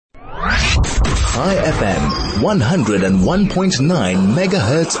High FM, 101.9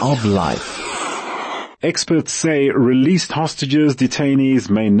 megahertz of life. Experts say released hostages, detainees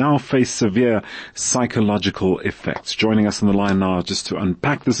may now face severe psychological effects. Joining us on the line now just to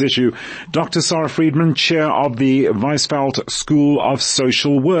unpack this issue, Dr. Sara Freedman, Chair of the Weisfeld School of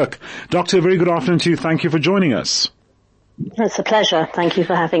Social Work. Doctor, very good afternoon to you. Thank you for joining us. It's a pleasure. Thank you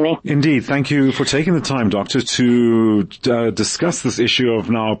for having me. Indeed. Thank you for taking the time, Doctor, to discuss this issue of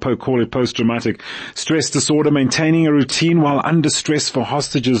now, call it post-traumatic stress disorder, maintaining a routine while under stress for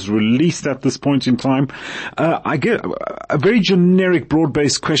hostages released at this point in time. I get a very generic,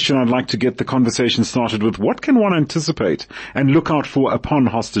 broad-based question I'd like to get the conversation started with. What can one anticipate and look out for upon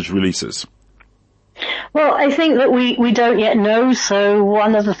hostage releases? Well, I think that we don't yet know. So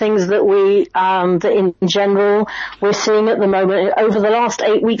one of the things that that in general we're seeing at the moment over the last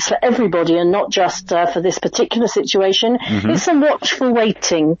 8 weeks for everybody and not just for this particular situation is some watchful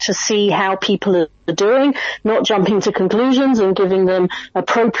waiting to see how people are doing, not jumping to conclusions and giving them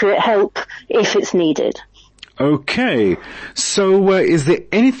appropriate help if it's needed. Okay. So, is there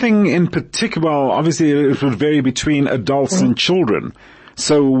anything in particular? Well, obviously it would vary between adults and children.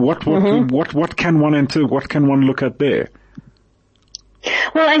 So what can one look at there?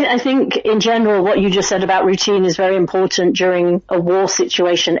 Well, I think in general what you just said about routine is very important during a war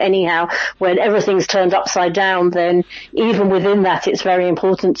situation anyhow. When everything's turned upside down, then even within that it's very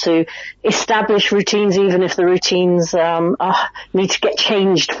important to establish routines, even if the routines need to get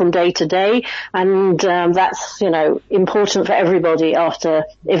changed from day to day. And that's, important for everybody after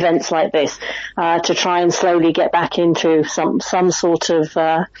events like this, to try and slowly get back into some sort of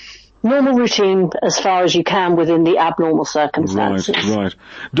normal routine as far as you can within the abnormal circumstances. Right.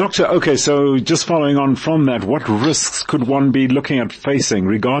 Doctor, okay, so just following on from that, what risks could one be looking at facing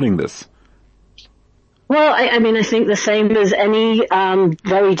regarding this? Well, I think the same as any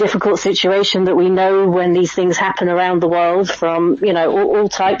very difficult situation that we know when these things happen around the world from, all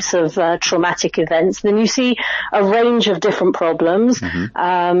types of traumatic events, then you see a range of different problems,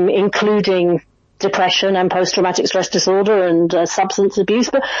 including depression and post-traumatic stress disorder and substance abuse,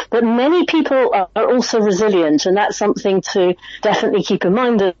 but many people are also resilient, and that's something to definitely keep in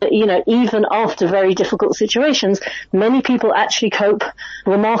mind that, even after very difficult situations, many people actually cope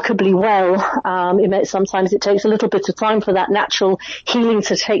remarkably well. Sometimes it takes a little bit of time for that natural healing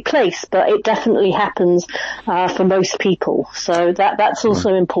to take place, but it definitely happens for most people. So that's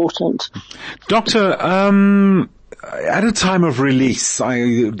also important. Doctor, at a time of release,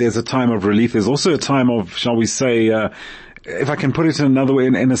 there's a time of relief. There's also a time of, shall we say, if I can put it in another way,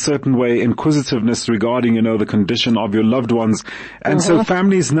 in a certain way, inquisitiveness regarding, the condition of your loved ones. And so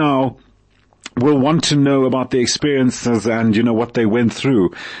families now will want to know about their experiences and, what they went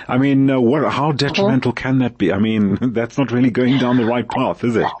through. I mean, how detrimental can that be? I mean, that's not really going down the right path,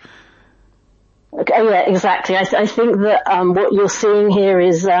 is it? Okay, yeah, exactly. I think that what you're seeing here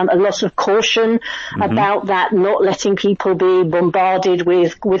is a lot of caution about that, not letting people be bombarded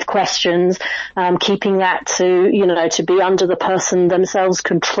with questions, keeping that to be under the person themselves'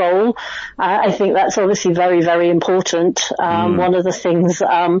 control. I think that's obviously very, very important. One of the things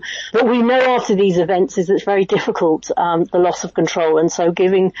that we know after these events is it's very difficult, the loss of control, and so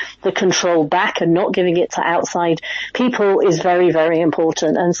giving the control back and not giving it to outside people is very, very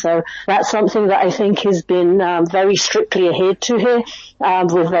important. And so that's something that I think has been very strictly adhered to here,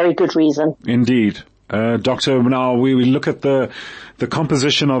 with very good reason. Indeed. Doctor, now we look at the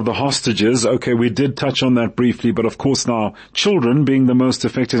composition of the hostages. Okay, we did touch on that briefly, but of course now children being the most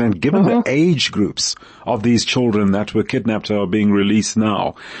affected, and given the age groups of these children that were kidnapped or are being released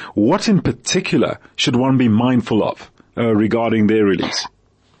now, what in particular should one be mindful of regarding their release?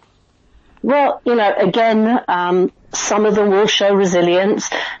 Well, again, some of them will show resilience.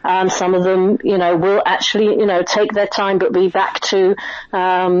 Some of them, will actually, take their time but be back to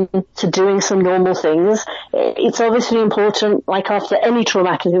doing some normal things. It's obviously important, like after any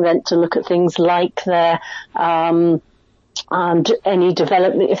traumatic event, to look at things like their, any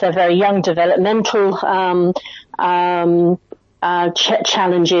development, if they're very young, developmental,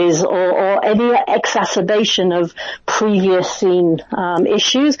 challenges or any exacerbation of previous seen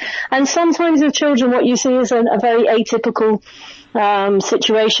issues. And sometimes with children what you see is a very atypical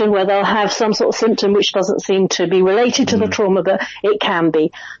situation where they'll have some sort of symptom which doesn't seem to be related to the trauma, but it can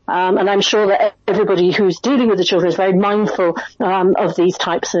be. And I'm sure that everybody who's dealing with the children is very mindful of these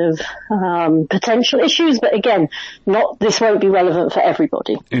types of potential issues. But again, this won't be relevant for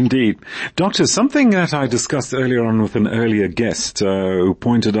everybody. Indeed. Doctor, something that I discussed earlier on with an earlier guest guest who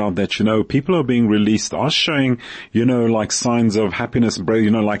pointed out that, people are being released are showing, like signs of happiness,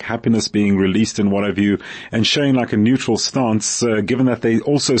 like happiness being released and what have you, and showing like a neutral stance, given that they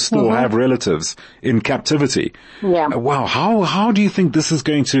also still have relatives in captivity. Yeah. Wow. How do you think this is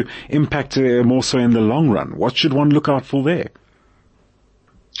going to impact more so in the long run? What should one look out for there?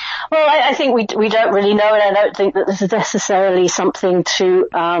 Well, I think we don't really know, and I don't think that this is necessarily something to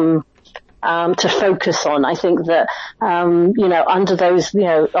focus on. I think that, under those,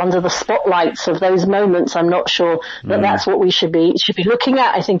 under the spotlights of those moments, I'm not sure that that's what we should be looking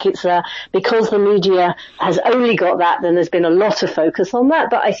at. I think it's, because the media has only got that, then there's been a lot of focus on that.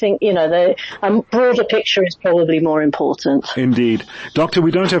 But I think, the broader picture is probably more important. Indeed. Doctor, we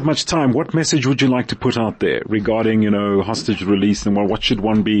don't have much time. What message would you like to put out there regarding, hostage release, and what should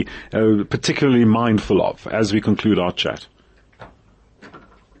one be particularly mindful of as we conclude our chat?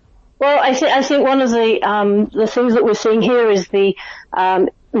 Well, I think one of the things that we're seeing here is the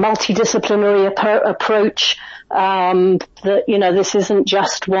multidisciplinary approach. That this isn't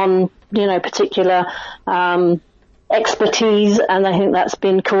just one particular expertise, and I think that's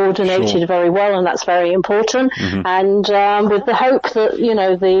been coordinated very well, and that's very important. And with the hope that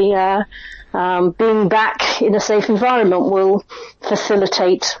the being back in a safe environment will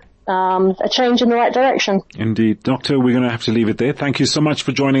facilitate a change in the right direction. Indeed. Doctor, we're going to have to leave it there. Thank you so much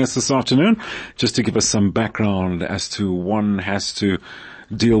for joining us this afternoon. Just to give us some background as to one has to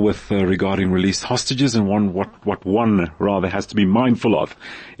deal with regarding released hostages, and what one rather has to be mindful of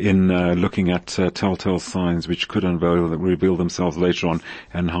in looking at telltale signs which could reveal themselves later on,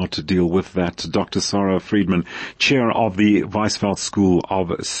 and how to deal with that. Dr. Sara Freedman, Chair of the Weisfeld School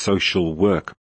of Social Work.